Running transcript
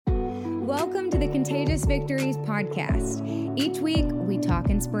Welcome to the Contagious Victories podcast. Each week, we talk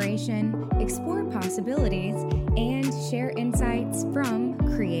inspiration, explore possibilities, and share insights from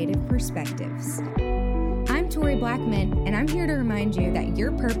creative perspectives. I'm Tori Blackman, and I'm here to remind you that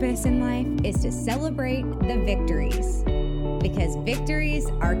your purpose in life is to celebrate the victories, because victories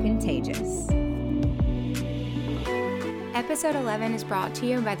are contagious. Episode 11 is brought to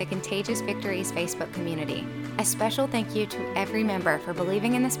you by the Contagious Victories Facebook community. A special thank you to every member for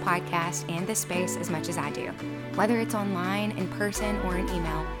believing in this podcast and this space as much as I do. Whether it's online, in person, or in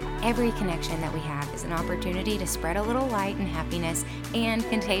email, every connection that we have is an opportunity to spread a little light and happiness and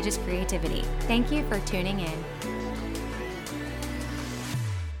contagious creativity. Thank you for tuning in.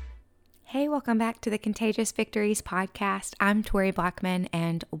 Hey, welcome back to the Contagious Victories podcast. I'm Tori Blackman,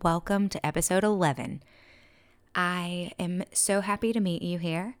 and welcome to episode 11. I am so happy to meet you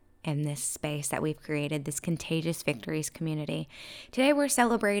here in this space that we've created, this Contagious Victories community. Today we're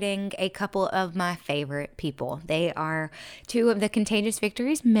celebrating a couple of my favorite people. They are two of the Contagious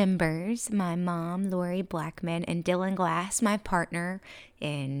Victories members, my mom, Lori Blackman, and Dylan Glass, my partner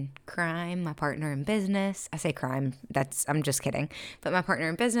in crime, my partner in business. I say crime, I'm just kidding. But my partner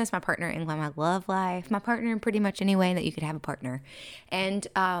in business, my partner in my love life, my partner in pretty much any way that you could have a partner. And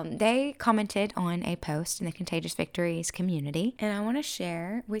they commented on a post in the Contagious Victories community, and I want to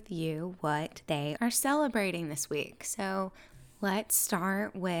share with you what they are celebrating this week. So let's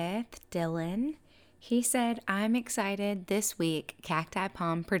start with Dylan. He said, I'm excited this week, Cacti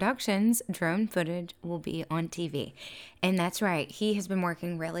Palm Productions drone footage will be on TV. And that's right. He has been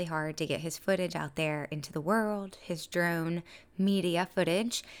working really hard to get his footage out there into the world, his drone media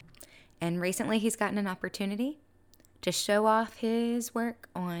footage. And recently he's gotten an opportunity to show off his work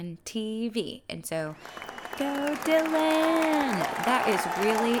on TV. And so go Dylan! That is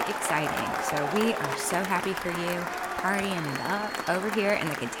really exciting. So we are so happy for you, partying it up over here in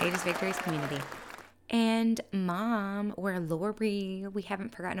the Contagious Victories community. And Mom, or Lori, we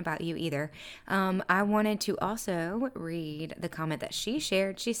haven't forgotten about you either. I wanted to also read the comment that she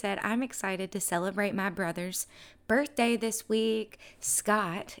shared. She said, I'm excited to celebrate my brother's birthday this week.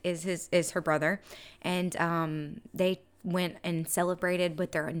 Scott is her brother. And they went and celebrated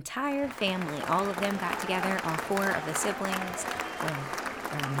with their entire family. All of them got together, all four of the siblings,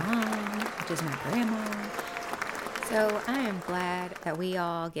 with their mom, which is my grandma. So I am glad that we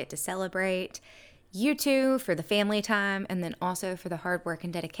all get to celebrate you two for the family time, and then also for the hard work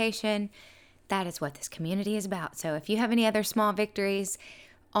and dedication. That is what this community is about. So if you have any other small victories,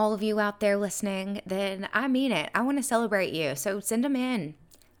 all of you out there listening, then I mean it. I want to celebrate you. So send them in.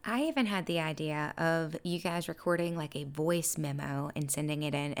 I even had the idea of you guys recording like a voice memo and sending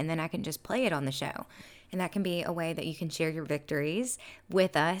it in, and then I can just play it on the show. And that can be a way that you can share your victories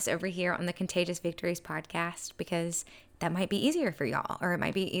with us over here on the Contagious Victories podcast, because that might be easier for y'all, or it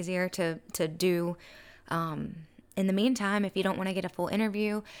might be easier to do in the meantime, if you don't want to get a full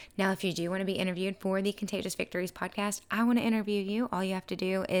interview. Now, if you do want to be interviewed for the Contagious Victories podcast, I want to interview you. All you have to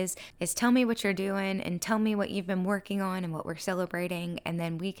do is tell me what you're doing and tell me what you've been working on and what we're celebrating, and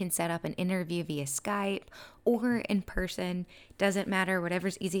then we can set up an interview via Skype or in person. Doesn't matter,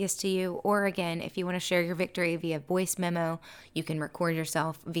 whatever's easiest to you. Or again, if you want to share your victory via voice memo, you can record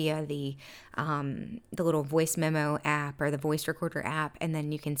yourself via the little voice memo app or the voice recorder app, and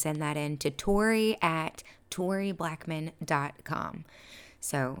then you can send that in to tori@toriblackman.com.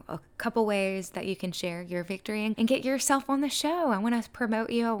 So a couple ways that you can share your victory and get yourself on the show. I want to promote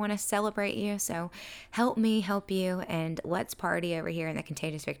you. I want to celebrate you. So help me help you, and let's party over here in the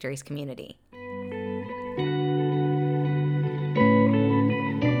Contagious Victories community.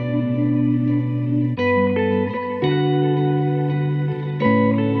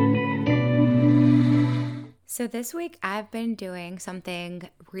 So this week I've been doing something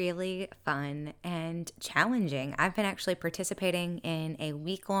really fun and challenging. I've been actually participating in a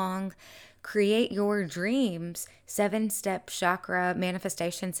week-long Create Your Dreams 7-Step Chakra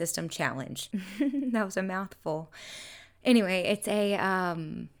Manifestation System Challenge. That was a mouthful. Anyway, it's a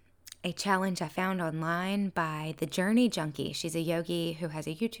challenge I found online by the Journey Junkie. She's a yogi who has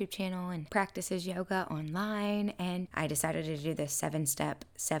a YouTube channel and practices yoga online, and I decided to do this 7-step,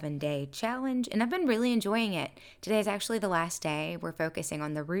 7-day challenge, and I've been really enjoying it. Today is actually the last day. We're focusing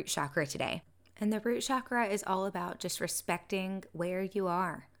on the root chakra today. And the root chakra is all about just respecting where you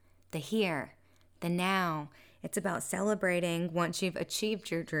are, the here, the now. It's about celebrating once you've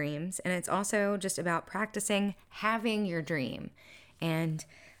achieved your dreams, and it's also just about practicing having your dream and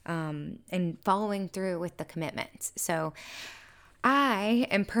following through with the commitments. So I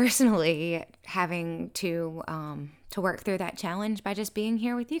am personally having to to work through that challenge by just being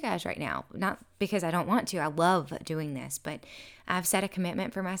here with you guys right now. Not because I don't want to. I love doing this, but I've set a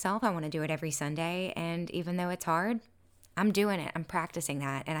commitment for myself. I want to do it every Sunday. And even though it's hard, I'm doing it. I'm practicing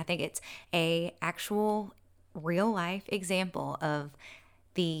that. And I think it's a actual real life example of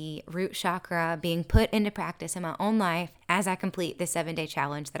the root chakra being put into practice in my own life as I complete the 7-day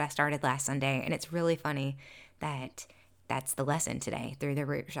challenge that I started last Sunday. And it's really funny that that's the lesson today through the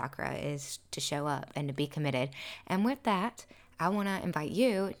root chakra, is to show up and to be committed. And with that, I want to invite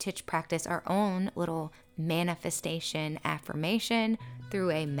you to practice our own little manifestation affirmation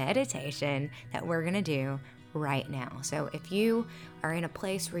through a meditation that we're going to do right now. So if you are in a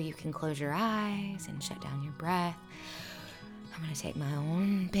place where you can close your eyes and shut down your breath, I'm going to take my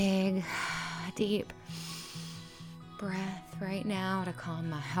own big, deep breath right now to calm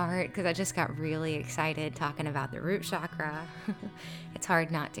my heart, because I just got really excited talking about the root chakra. It's hard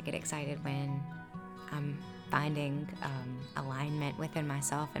not to get excited when I'm finding alignment within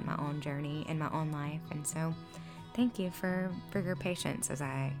myself and my own journey in my own life. And so thank you for your patience as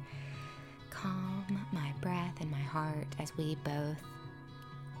I calm my breath and my heart as we both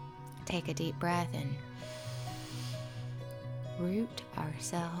take a deep breath and root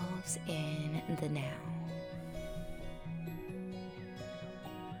ourselves in the now.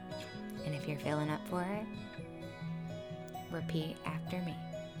 And if you're feeling up for it, repeat after me.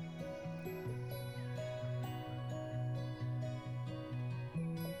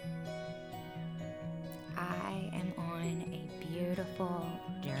 I am on a beautiful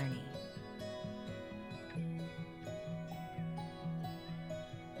journey.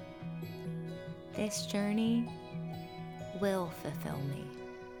 This journey will fulfill me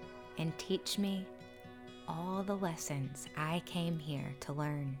and teach me all the lessons I came here to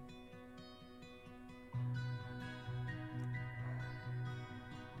learn.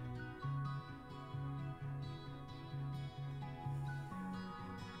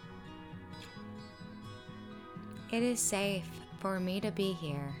 It is safe for me to be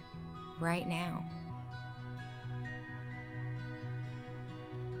here right now.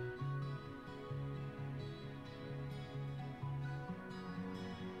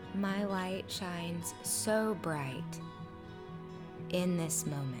 My light shines so bright in this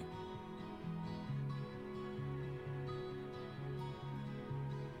moment.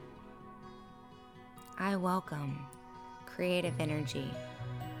 I welcome creative energy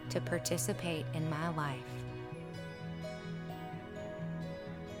to participate in my life.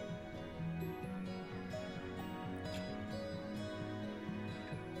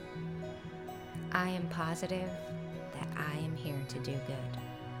 I am positive that I am here to do good.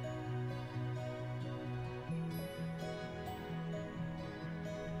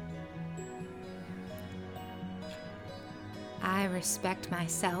 I respect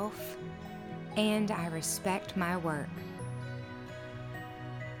myself and I respect my work.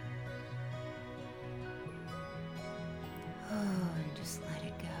 And just let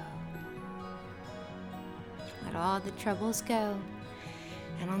it go. Let all the troubles go.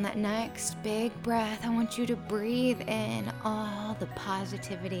 And on that next big breath, I want you to breathe in all the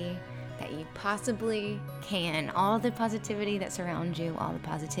positivity that you possibly can. All the positivity that surrounds you, all the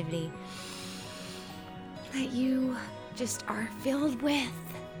positivity that you just are filled with.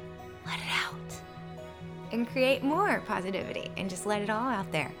 Let it out. And create more positivity and just let it all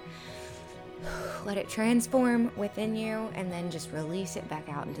out there. Let it transform within you and then just release it back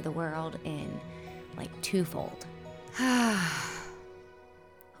out into the world in like twofold.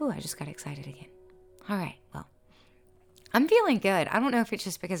 Ooh, I just got excited again. All right, well, I'm feeling good. I don't know if it's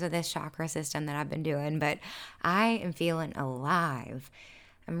just because of this chakra system that I've been doing, but I am feeling alive.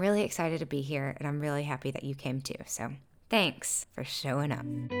 I'm really excited to be here, and I'm really happy that you came too. So thanks for showing up.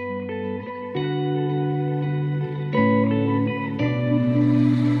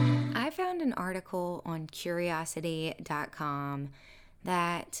 I found an article on Curiosity.com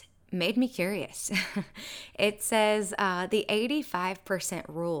that made me curious. It says the 85%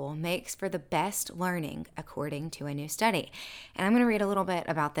 rule makes for the best learning according to a new study. And I'm going to read a little bit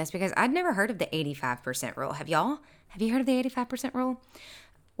about this because I'd never heard of the 85% rule. Have y'all? Have you heard of the 85% rule?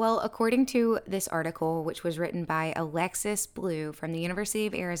 Well, according to this article, which was written by Alexis Blue from the University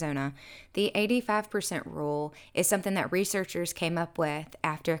of Arizona, the 85% rule is something that researchers came up with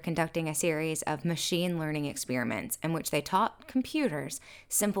after conducting a series of machine learning experiments in which they taught computers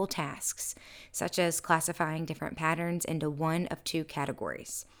simple tasks, such as classifying different patterns into one of two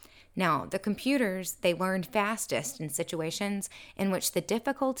categories. Now, the computers, they learned fastest in situations in which the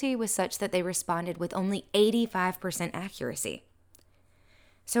difficulty was such that they responded with only 85% accuracy.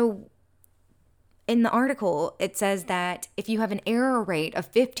 So in the article, it says that if you have an error rate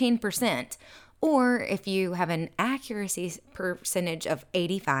of 15% Or if you have an accuracy percentage of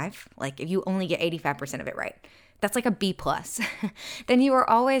 85, like if you only get 85% of it right, that's like a B+, then you are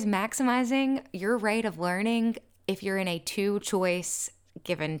always maximizing your rate of learning if you're in a 2-choice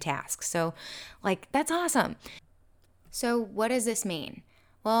given task. So like, that's awesome. So what does this mean?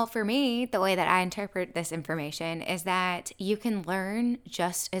 Well, for me, the way that I interpret this information is that you can learn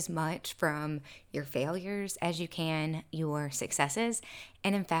just as much from your failures as you can your successes.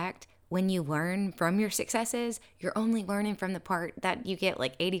 And in fact, when you learn from your successes, you're only learning from the part that you get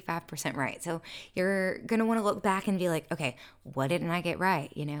like 85% right. So you're going to want to look back and be like, okay, what didn't I get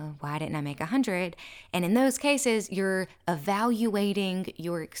right? Why didn't I make 100? And in those cases, you're evaluating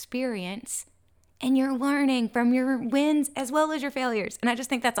your experience and you're learning from your wins as well as your failures. And I just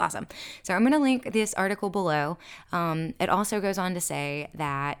think that's awesome. So I'm going to link this article below. It also goes on to say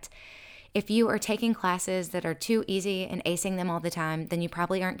that if you are taking classes that are too easy and acing them all the time, then you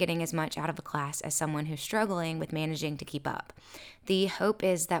probably aren't getting as much out of a class as someone who's struggling with managing to keep up. The hope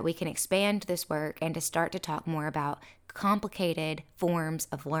is that we can expand this work and to start to talk more about complicated forms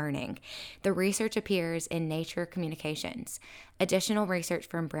of learning. The research appears in Nature Communications. Additional research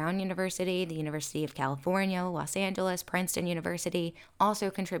from Brown University, the University of California, Los Angeles, Princeton University also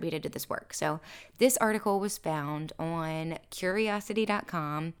contributed to this work. So this article was found on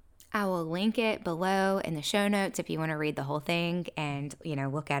curiosity.com. I will link it below in the show notes if you want to read the whole thing and,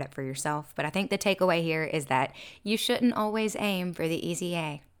 look at it for yourself. But I think the takeaway here is that you shouldn't always aim for the easy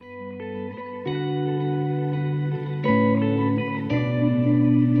A.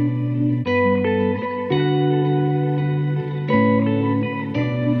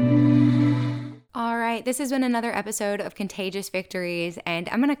 This has been another episode of Contagious Victories, and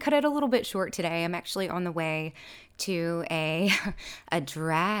I'm going to cut it a little bit short today. I'm actually on the way to a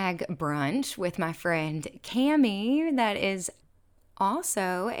drag brunch with my friend Cammie that is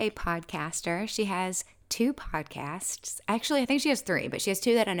also a podcaster. She has 2 podcasts. Actually, I think she has 3, but she has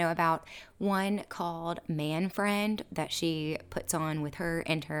 2 that I know about. One called Man Friend that she puts on with her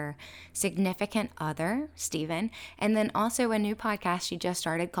and her significant other, Steven. And then also a new podcast she just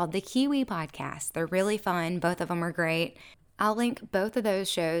started called the Kiwi Podcast. They're really fun. Both of them are great. I'll link both of those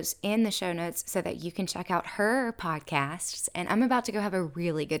shows in the show notes so that you can check out her podcasts. And I'm about to go have a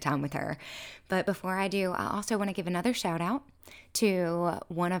really good time with her. But before I do, I also want to give another shout out to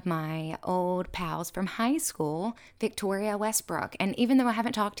one of my old pals from high school, Victoria Westbrook. And even though I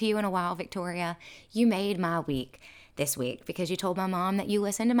haven't talked to you in a while, Victoria, you made my week this week because you told my mom that you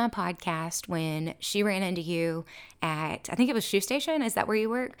listened to my podcast when she ran into you at, I think it was Shoe Station. Is that where you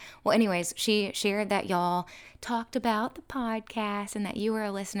work? Well, anyways, she shared that y'all talked about the podcast and that you were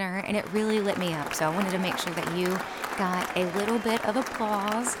a listener, and it really lit me up. So I wanted to make sure that you got a little bit of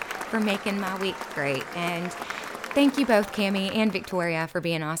applause for making my week great. And thank you both, Cammie and Victoria, for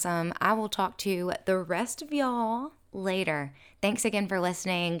being awesome. I will talk to the rest of y'all later. Thanks again for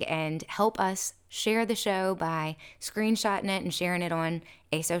listening, and help us share the show by screenshotting it and sharing it on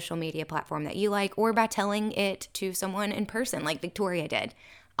a social media platform that you like, or by telling it to someone in person like Victoria did.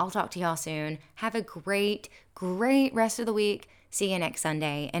 I'll talk to y'all soon. Have a great rest of the week. See you next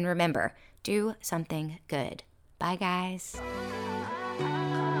Sunday. And remember, do something good. Bye, guys.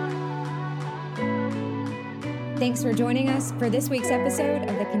 Thanks for joining us for this week's episode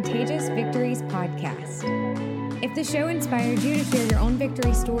of the Contagious Victories podcast. If the show inspired you to share your own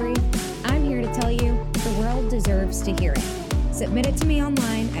victory story, I'm here to tell you the world deserves to hear it. Submit it to me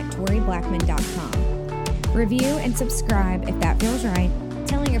online at toriblackman.com. Review and subscribe if that feels right.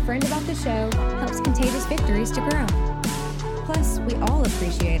 Telling a friend about the show helps Contagious Victories to grow. Plus, we all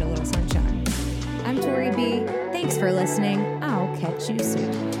appreciate a little sunshine. I'm Tori B. Thanks for listening. I'll catch you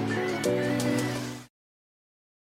soon.